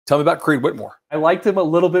Tell me about Creed Whittemore. I liked him a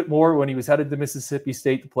little bit more when he was headed to Mississippi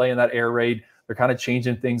State to play in that air raid. They're kind of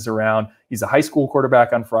changing things around. He's a high school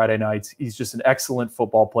quarterback on Friday nights. He's just an excellent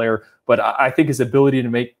football player, but I think his ability to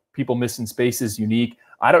make people miss in space is unique.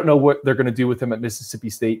 I don't know what they're going to do with him at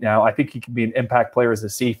Mississippi State now. I think he can be an impact player as a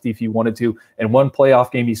safety if he wanted to. In one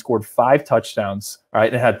playoff game, he scored 5 touchdowns, all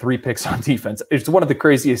right, and had 3 picks on defense. It's one of the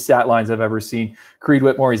craziest stat lines I've ever seen. Creed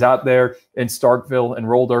Whittemore, he's out there in Starkville,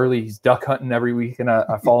 enrolled early. He's duck hunting every week, and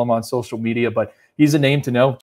I follow him on social media, but he's a name to know.